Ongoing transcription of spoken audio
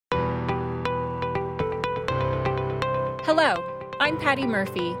Hello, I'm Patty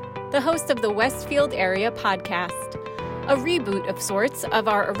Murphy, the host of the Westfield Area Podcast, a reboot of sorts of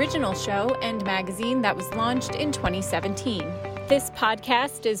our original show and magazine that was launched in 2017. This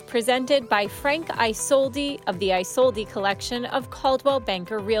podcast is presented by Frank Isolde of the Isolde Collection of Coldwell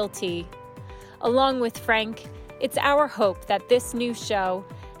Banker Realty. Along with Frank, it's our hope that this new show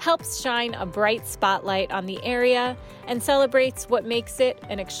helps shine a bright spotlight on the area and celebrates what makes it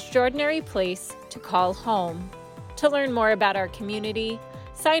an extraordinary place to call home. To learn more about our community,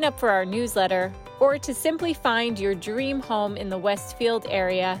 sign up for our newsletter, or to simply find your dream home in the Westfield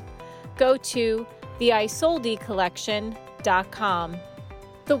area, go to theisoldecollection.com.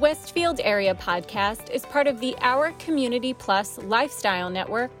 The Westfield Area Podcast is part of the Our Community Plus Lifestyle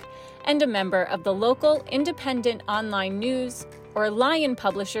Network and a member of the local independent online news or Lion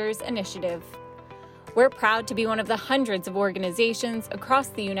Publishers Initiative. We're proud to be one of the hundreds of organizations across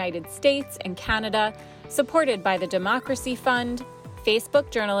the United States and Canada supported by the Democracy Fund,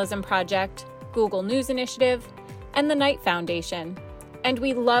 Facebook Journalism Project, Google News Initiative, and the Knight Foundation. And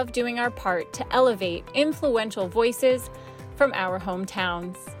we love doing our part to elevate influential voices from our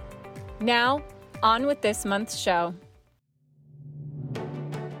hometowns. Now, on with this month's show.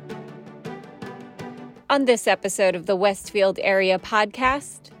 On this episode of the Westfield Area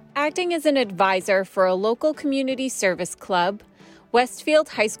Podcast, acting as an advisor for a local community service club, Westfield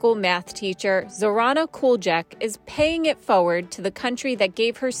High School math teacher Zorana Kuljek is paying it forward to the country that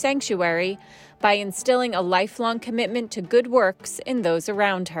gave her sanctuary by instilling a lifelong commitment to good works in those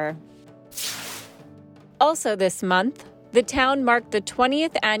around her. Also this month, the town marked the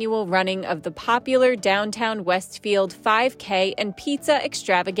 20th annual running of the popular downtown Westfield 5K and Pizza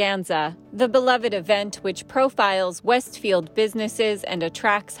Extravaganza. The beloved event, which profiles Westfield businesses and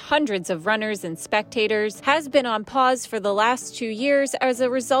attracts hundreds of runners and spectators, has been on pause for the last 2 years as a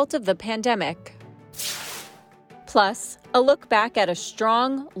result of the pandemic. Plus, a look back at a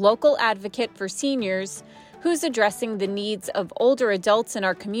strong local advocate for seniors who's addressing the needs of older adults in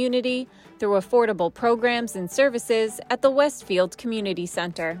our community through affordable programs and services at the Westfield Community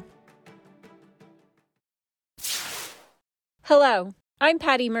Center. Hello, I'm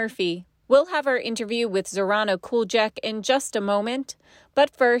Patty Murphy. We'll have our interview with Zorana Kuljek in just a moment,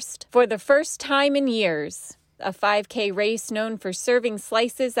 but first, for the first time in years, a 5K race known for serving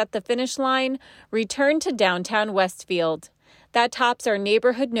slices at the finish line returned to downtown Westfield. That tops our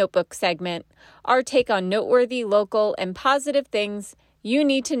Neighborhood Notebook segment, our take on noteworthy, local, and positive things you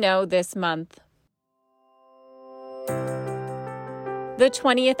need to know this month. The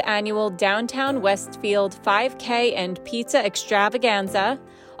 20th annual Downtown Westfield 5K and Pizza Extravaganza,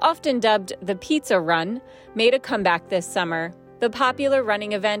 often dubbed the Pizza Run, made a comeback this summer. The popular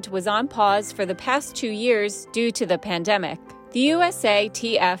running event was on pause for the past 2 years due to the pandemic. The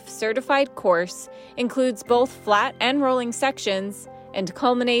USATF certified course includes both flat and rolling sections and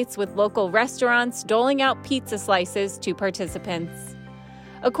culminates with local restaurants doling out pizza slices to participants.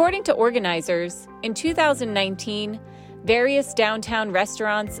 According to organizers, in 2019, various downtown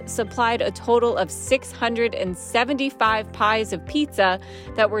restaurants supplied a total of 675 pies of pizza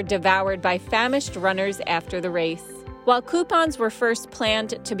that were devoured by famished runners after the race. While coupons were first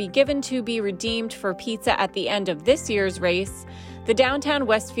planned to be given to be redeemed for pizza at the end of this year's race, the Downtown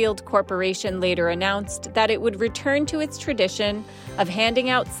Westfield Corporation later announced that it would return to its tradition of handing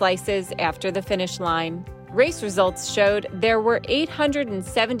out slices after the finish line. Race results showed there were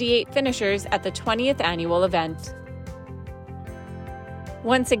 878 finishers at the 20th annual event.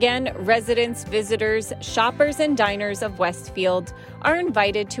 Once again, residents, visitors, shoppers, and diners of Westfield are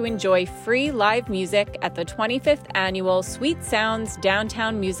invited to enjoy free live music at the 25th annual Sweet Sounds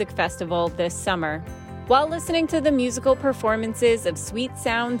Downtown Music Festival this summer. While listening to the musical performances of Sweet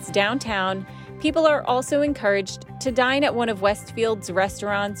Sounds Downtown, people are also encouraged to dine at one of Westfield's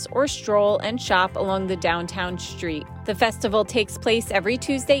restaurants or stroll and shop along the downtown street. The festival takes place every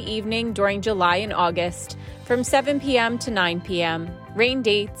Tuesday evening during July and August from 7 p.m. to 9 p.m. Rain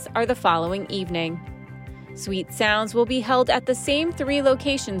dates are the following evening. Sweet Sounds will be held at the same 3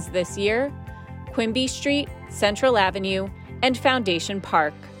 locations this year: Quimby Street, Central Avenue, and Foundation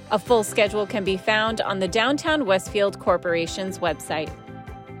Park. A full schedule can be found on the Downtown Westfield Corporation's website.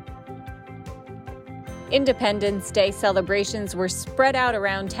 Independence Day celebrations were spread out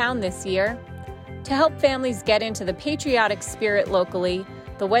around town this year. To help families get into the patriotic spirit locally,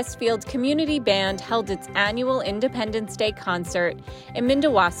 the Westfield Community Band held its annual Independence Day concert in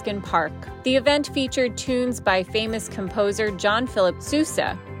Mindawaskan Park. The event featured tunes by famous composer John Philip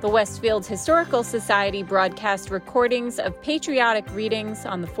Sousa. The Westfield Historical Society broadcast recordings of patriotic readings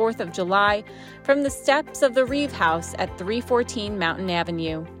on the 4th of July from the steps of the Reeve House at 314 Mountain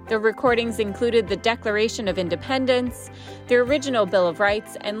Avenue. The recordings included the Declaration of Independence, the original Bill of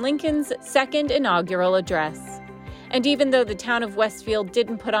Rights, and Lincoln's second inaugural address. And even though the town of Westfield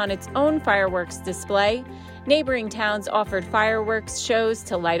didn't put on its own fireworks display, neighboring towns offered fireworks shows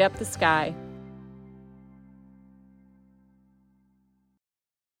to light up the sky.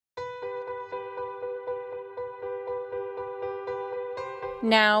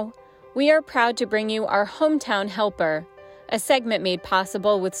 Now, we are proud to bring you our Hometown Helper, a segment made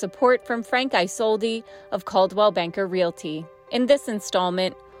possible with support from Frank Isolde of Coldwell Banker Realty. In this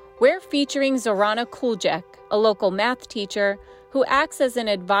installment, we're featuring Zorana Kuljek, a local math teacher who acts as an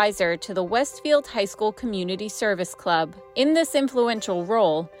advisor to the Westfield High School Community Service Club. In this influential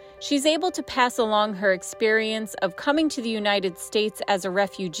role, she's able to pass along her experience of coming to the United States as a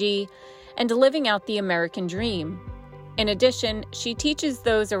refugee and living out the American dream. In addition, she teaches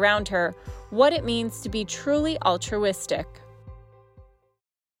those around her what it means to be truly altruistic.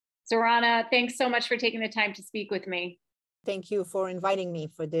 Zorana, thanks so much for taking the time to speak with me. Thank you for inviting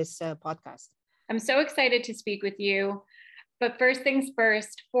me for this podcast. I'm so excited to speak with you. But first things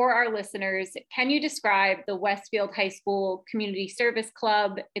first, for our listeners, can you describe the Westfield High School Community Service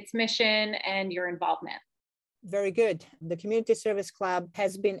Club, its mission, and your involvement? Very good. The Community Service Club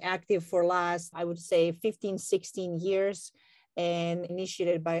has been active for last, I would say, 15, 16 years, and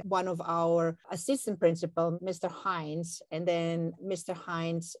initiated by one of our assistant principal, Mr. Hines. And then Mr.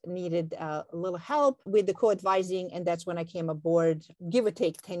 Hines needed a little help with the co-advising, and that's when I came aboard, give or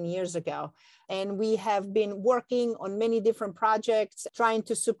take 10 years ago. And we have been working on many different projects, trying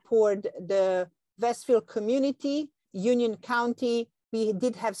to support the Westfield community, Union County. We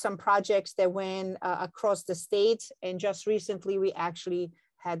did have some projects that went across the state, and just recently we actually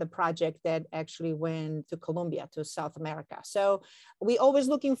had a project that actually went to Colombia, to South America. So we always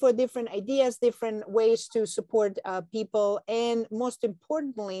looking for different ideas, different ways to support people. And most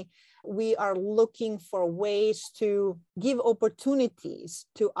importantly, we are looking for ways to give opportunities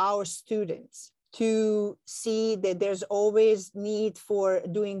to our students to see that there's always need for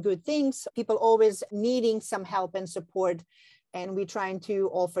doing good things. People always needing some help and support. And we're trying to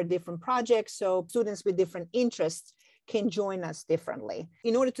offer different projects so students with different interests can join us differently.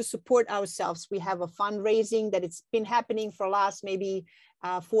 In order to support ourselves, we have a fundraising that it's been happening for last maybe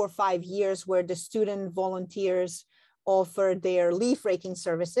 4 or 5 years, where the student volunteers offer their leaf raking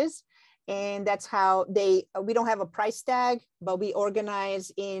services. And that's how we don't have a price tag, but we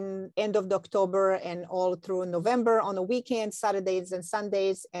organize in end of October and all through November on the weekends, Saturdays and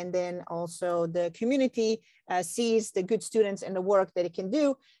Sundays. And then also the community sees the good students and the work that it can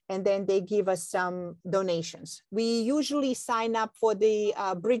do. And then they give us some donations. We usually sign up for the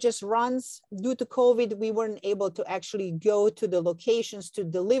Bridges runs. Due to COVID, we weren't able to actually go to the locations to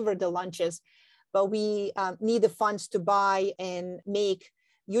deliver the lunches, but we need the funds to buy and make.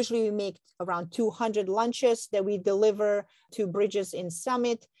 Usually we make around 200 lunches that we deliver to Bridges in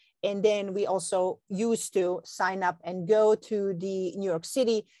Summit. And then we also used to sign up and go to the New York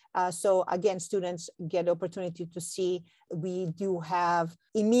City. So again, students get opportunity to see we do have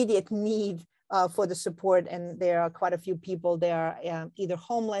immediate need for the support. And there are quite a few people there, either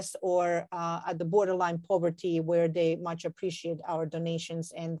homeless or at the borderline poverty, where they much appreciate our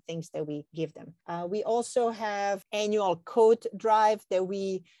donations and things that we give them. We also have annual coat drive that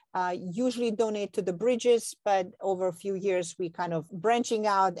we usually donate to the Bridges, but over a few years, we kind of branching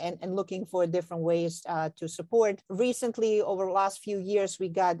out and looking for different ways to support. Recently, over the last few years, we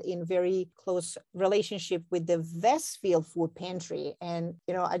got in very close relationship with the Westfield Food Pantry. And,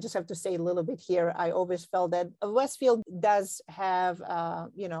 I just have to say a little bit here. I always felt that Westfield does have,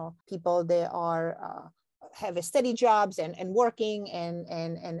 people that are have a steady jobs and working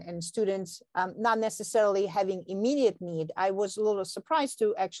and students not necessarily having immediate need. I was a little surprised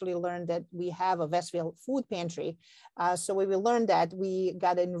to actually learn that we have a Westfield Food Pantry. So when we learned that, we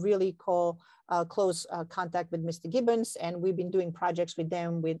got in really close contact with Mr. Gibbons, and we've been doing projects with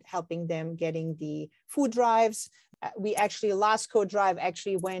them, with helping them getting the food drives. We actually, last code drive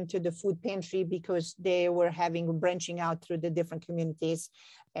actually went to the food pantry because they were branching out through the different communities.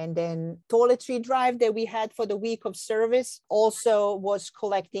 And then toiletry drive that we had for the week of service also was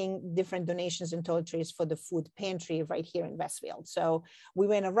collecting different donations and toiletries for the food pantry right here in Westfield. So we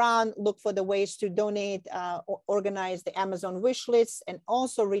went around, looked for the ways to donate, organized the Amazon wish list, and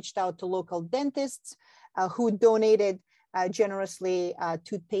also reached out to local dentists who donated generously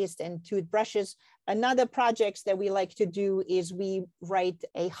toothpaste and toothbrushes Another projects that we like to do is we write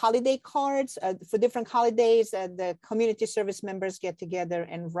a holiday cards for different holidays. The community service members get together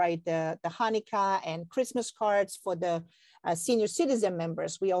and write the Hanukkah and Christmas cards for the senior citizen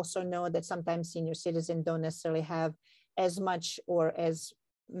members. We also know that sometimes senior citizens don't necessarily have as much or as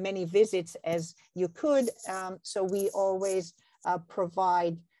many visits as you could. So we always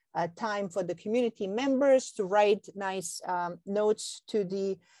provide time for the community members to write nice notes to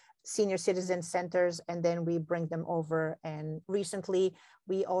the senior citizen centers, and then we bring them over. And recently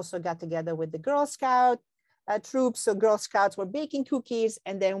we also got together with the Girl Scout troops. So Girl Scouts were baking cookies,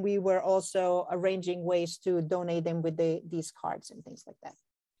 and then we were also arranging ways to donate them with these cards and things like that.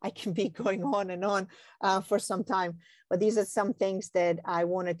 I can be going on and on for some time, but these are some things that I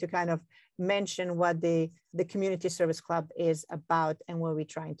wanted to kind of mention what the Community Service Club is about and what we're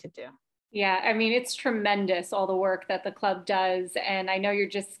trying to do. Yeah, I mean, it's tremendous, all the work that the club does. And I know you're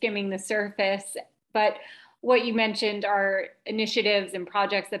just skimming the surface, but what you mentioned are initiatives and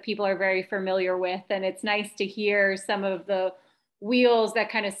projects that people are very familiar with. And it's nice to hear some of the wheels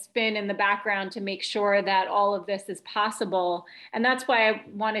that kind of spin in the background to make sure that all of this is possible. And that's why I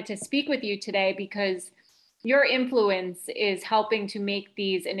wanted to speak with you today, because your influence is helping to make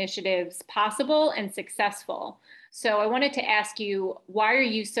these initiatives possible and successful. So I wanted to ask you, why are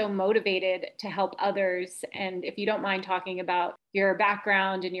you so motivated to help others? And if you don't mind talking about your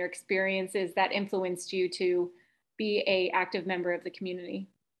background and your experiences that influenced you to be an active member of the community.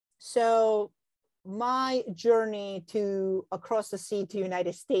 So my journey to across the sea to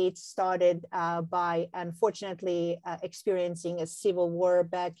United States started by unfortunately experiencing a civil war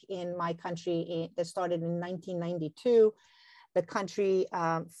back in my country that started in 1992. The country,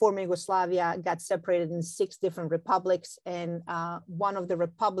 former Yugoslavia, got separated in 6 different republics, and one of the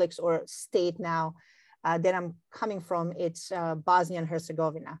republics or state now that I'm coming from, it's Bosnia and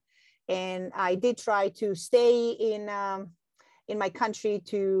Herzegovina. And I did try to stay in my country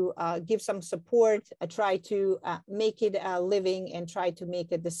to give some support. I try to make it a living and try to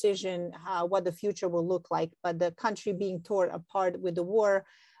make a decision what the future will look like. But the country being torn apart with the war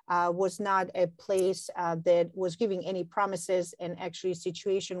was not a place that was giving any promises, and actually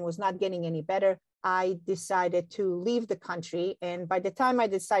situation was not getting any better. I decided to leave the country. And by the time I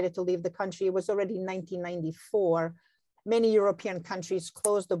decided to leave the country, it was already 1994. Many European countries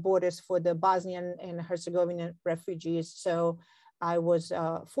closed the borders for the Bosnian and Herzegovinian refugees. So I was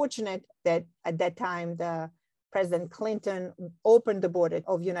fortunate that at that time, President Clinton opened the border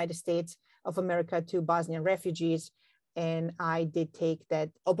of United States of America to Bosnian refugees. And I did take that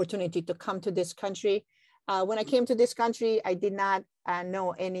opportunity to come to this country. When I came to this country, I did not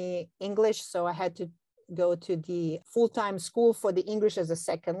know any English, so I had to go to the full-time school for the English as a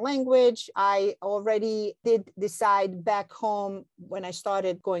second language. I already did decide back home when I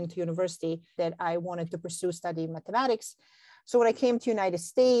started going to university that I wanted to pursue study mathematics. So when I came to United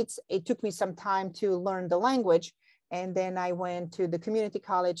States, it took me some time to learn the language. And then I went to the community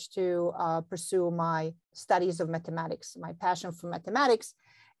college to pursue my studies of mathematics, my passion for mathematics.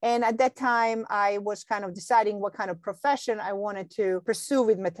 And at that time, I was kind of deciding what kind of profession I wanted to pursue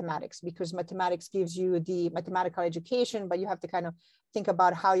with mathematics, because mathematics gives you the mathematical education, but you have to kind of think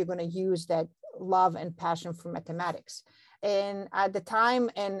about how you're going to use that love and passion for mathematics. And at the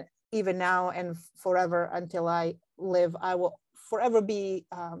time, and even now and forever until I live, I will forever be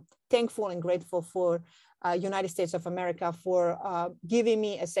thankful and grateful for United States of America for giving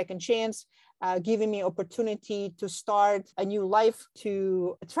me a second chance, giving me opportunity to start a new life,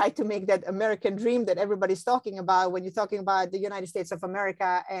 to try to make that American dream that everybody's talking about when you're talking about the United States of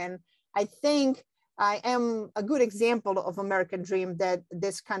America. And I think I am a good example of American dream, that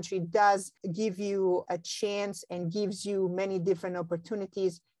this country does give you a chance and gives you many different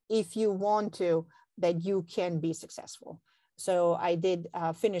opportunities if you want to, that you can be successful. So I did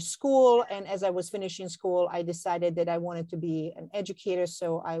finish school. And as I was finishing school, I decided that I wanted to be an educator.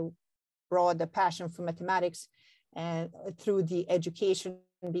 So I brought the passion for mathematics and through the education,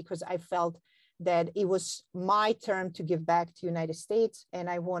 because I felt that it was my turn to give back to United States. And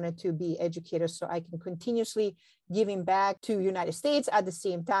I wanted to be educator so I can continuously giving back to United States, at the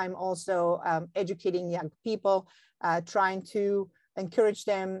same time also educating young people, trying to encourage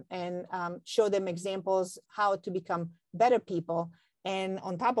them and show them examples how to become better people. And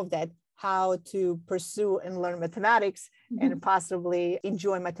on top of that, how to pursue and learn mathematics and possibly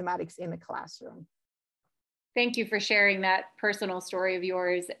enjoy mathematics in the classroom. Thank you for sharing that personal story of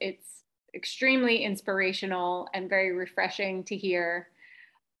yours. It's extremely inspirational and very refreshing to hear.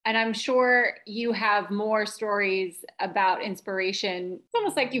 And I'm sure you have more stories about inspiration. It's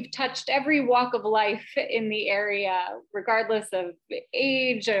almost like you've touched every walk of life in the area, regardless of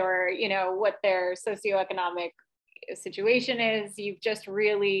age or, what their socioeconomic situation is. You've just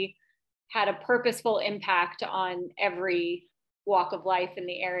really had a purposeful impact on every walk of life in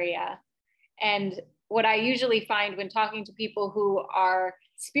the area. And what I usually find when talking to people who are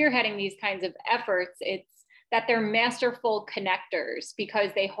spearheading these kinds of efforts, it's that they're masterful connectors because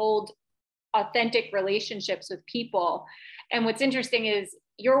they hold authentic relationships with people. And what's interesting is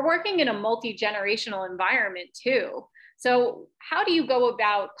you're working in a multi-generational environment too. So how do you go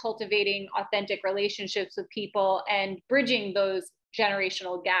about cultivating authentic relationships with people and bridging those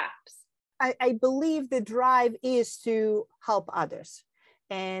generational gaps? I believe the drive is to help others.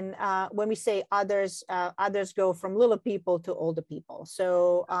 And when we say others, others go from little people to older people.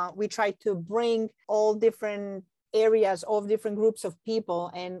 So we try to bring all different areas, all different groups of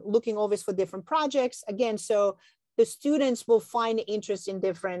people, and looking always for different projects. Again, so the students will find interest in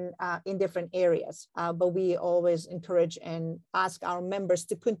different areas, but we always encourage and ask our members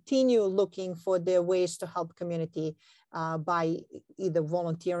to continue looking for their ways to help community by either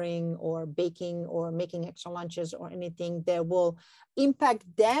volunteering or baking or making extra lunches or anything that will impact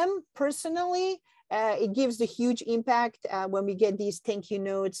them personally. It gives a huge impact when we get these thank you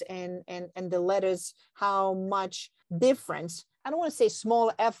notes and the letters, how much difference. I don't want to say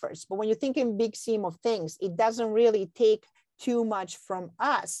small efforts, but when you think in big scheme of things, it doesn't really take too much from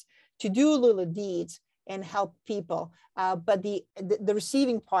us to do little deeds and help people. But the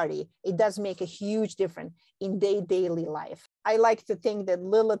receiving party, it does make a huge difference in their daily life. I like to think that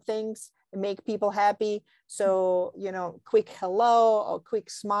little things make people happy. So, quick hello or quick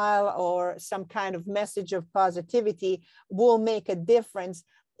smile or some kind of message of positivity will make a difference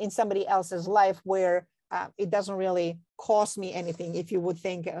in somebody else's life where it doesn't really cost me anything, if you would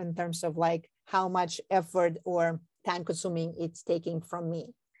think in terms of like how much effort or time consuming it's taking from me.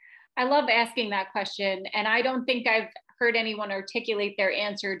 I love asking that question. And I don't think I've heard anyone articulate their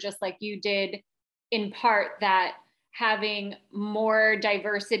answer just like you did, in part that having more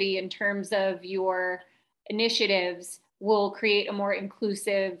diversity in terms of your initiatives will create a more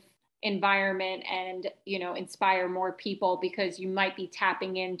inclusive environment and inspire more people because you might be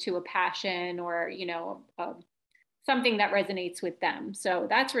tapping into a passion or something that resonates with them. So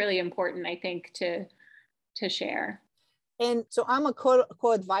that's really important, I think, to share. And so I'm a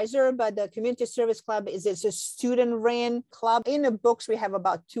co-advisor, but the Community Service Club is a student-ran club. In the books, we have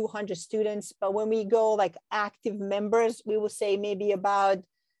about 200 students, but when we go like active members, we will say maybe about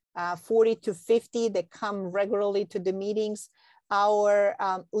 40 to 50 that come regularly to the meetings. Our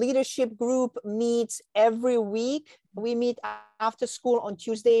leadership group meets every week. We meet after school on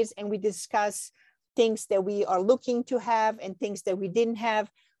Tuesdays and we discuss things that we are looking to have and things that we didn't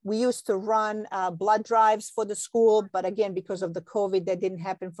have. We used to run blood drives for the school, but again, because of the COVID, that didn't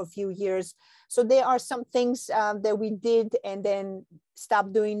happen for a few years. So there are some things that we did and then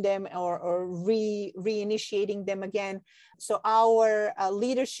stopped doing them or reinitiating them again. So our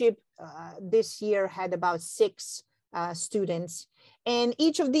leadership this year had about 6 students. And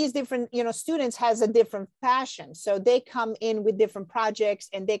each of these different, students has a different passion. So they come in with different projects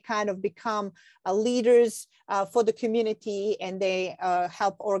and they kind of become leaders for the community and they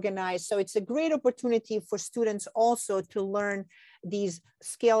help organize. So it's a great opportunity for students also to learn these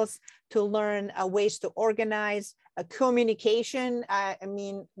skills, to learn ways to organize, communication. I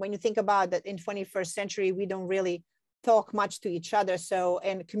mean, when you think about that in 21st century, we don't really talk much to each other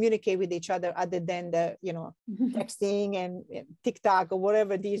and communicate with each other other than the texting and TikTok or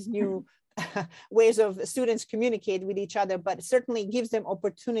whatever these new ways of students communicate with each other, but it certainly gives them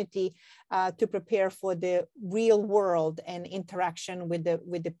opportunity to prepare for the real world and interaction with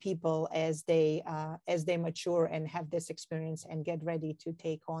the people as they mature and have this experience and get ready to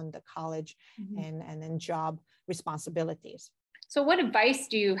take on the college and then job responsibilities. So what advice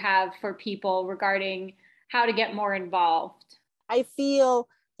do you have for people regarding how to get more involved? I feel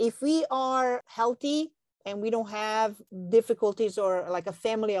if we are healthy and we don't have difficulties or like a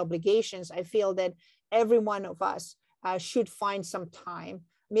family obligations, I feel that every one of us should find some time,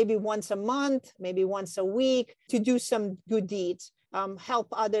 maybe once a month, maybe once a week, to do some good deeds. Help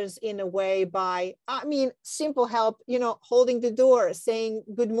others in a way by, simple help, holding the door, saying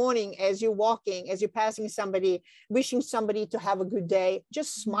good morning as you're walking, as you're passing somebody, wishing somebody to have a good day,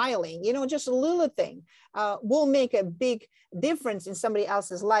 just smiling, just a little thing will make a big difference in somebody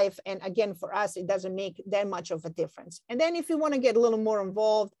else's life. And again, for us, it doesn't make that much of a difference. And then if you want to get a little more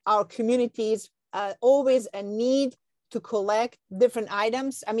involved, our communities always a need to collect different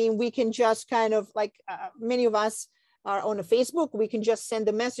items. I mean, we can just kind of like many of us are on a Facebook, we can just send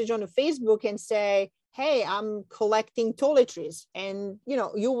a message on a Facebook and say, hey, I'm collecting toiletries. And,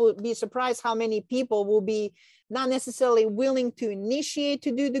 you will be surprised how many people will be not necessarily willing to initiate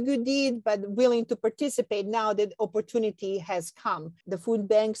to do the good deed, but willing to participate now that opportunity has come. The food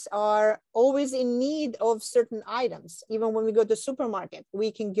banks are always in need of certain items. Even when we go to the supermarket,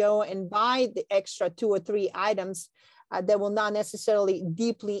 we can go and buy the extra 2 or 3 items that will not necessarily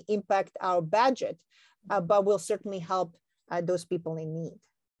deeply impact our budget, but will certainly help those people in need.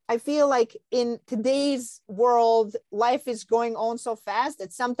 I feel like in today's world, life is going on so fast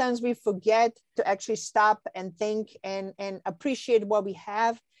that sometimes we forget to actually stop and think and appreciate what we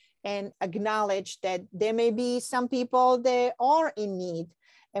have and acknowledge that there may be some people that are in need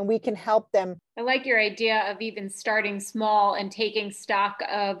and we can help them. I like your idea of even starting small and taking stock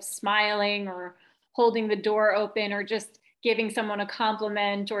of smiling or holding the door open or just giving someone a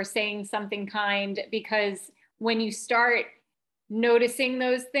compliment or saying something kind, because when you start noticing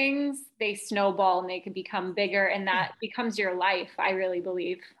those things, they snowball and they can become bigger, and that becomes your life, I really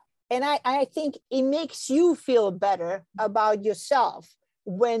believe. And I think it makes you feel better about yourself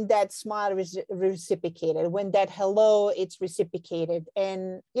when that smile is reciprocated, when that hello, it's reciprocated.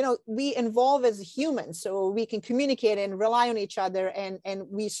 And, we evolve as humans, so we can communicate and rely on each other, and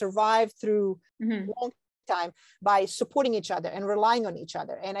we survive through long time by supporting each other and relying on each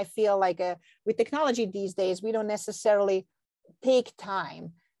other. And I feel like with technology these days, we don't necessarily take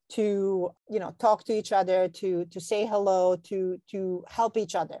time to talk to each other, to say hello, to help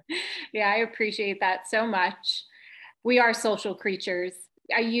each other. Yeah, I appreciate that so much. We are social creatures.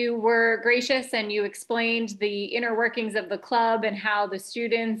 You were gracious and you explained the inner workings of the club and how the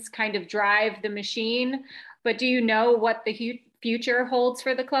students kind of drive the machine. But do you know what the future holds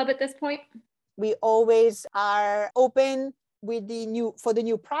for the club at this point? We always are open with the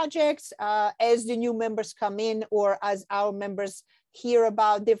new projects as the new members come in, or as our members hear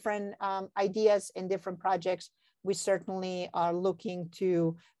about different ideas and different projects. We certainly are looking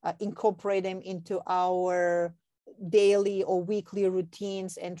to incorporate them into our daily or weekly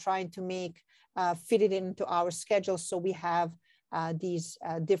routines and trying to make fit it into our schedule, so we have these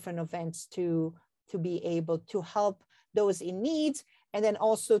different events to be able to help those in need, and then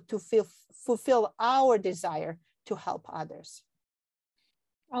also to fulfill our desire to help others.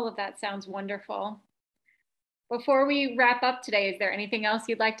 All of that sounds wonderful. Before we wrap up today, is there anything else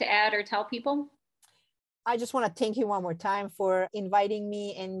you'd like to add or tell people? I just want to thank you one more time for inviting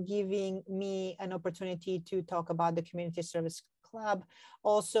me and giving me an opportunity to talk about the Community Service Club.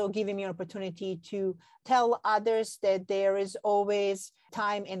 Also giving me an opportunity to tell others that there is always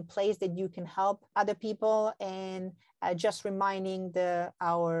time and place that you can help other people, and just reminding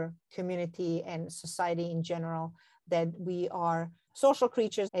our community and society in general that we are social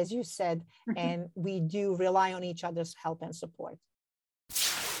creatures, as you said, and we do rely on each other's help and support.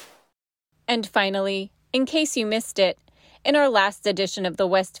 And finally, in case you missed it, in our last edition of the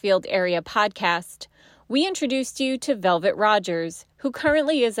Westfield Area Podcast, we introduced you to Velvet Rogers, who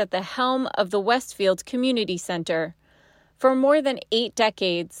currently is at the helm of the Westfield Community Center. For more than 8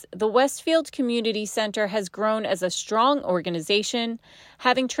 decades, the Westfield Community Center has grown as a strong organization,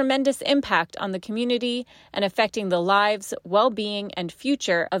 having tremendous impact on the community and affecting the lives, well-being, and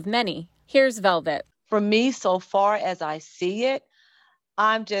future of many. Here's Velvet. For me, so far as I see it,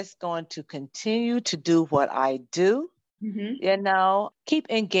 I'm just going to continue to do what I do. Keep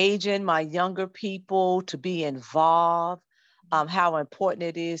engaging my younger people to be involved, how important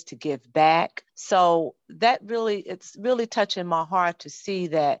it is to give back. So it's really touching my heart to see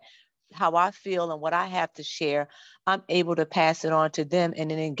that how I feel and what I have to share, I'm able to pass it on to them and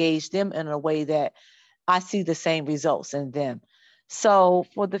then engage them in a way that I see the same results in them. So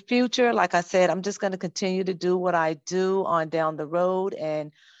for the future, like I said, I'm just going to continue to do what I do on down the road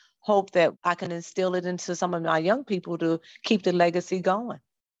and hope that I can instill it into some of my young people to keep the legacy going.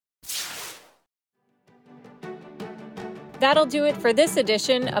 That'll do it for this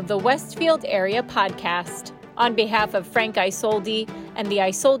edition of the Westfield Area Podcast. On behalf of Frank Isolde and the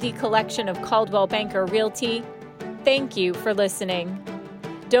Isolde Collection of Coldwell Banker Realty, thank you for listening.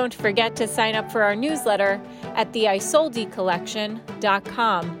 Don't forget to sign up for our newsletter at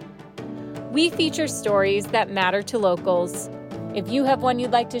theisoldecollection.com. We feature stories that matter to locals. If you have one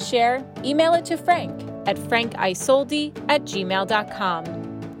you'd like to share, email it to Frank at frankisolde@gmail.com.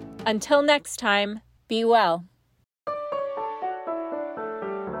 Until next time, be well.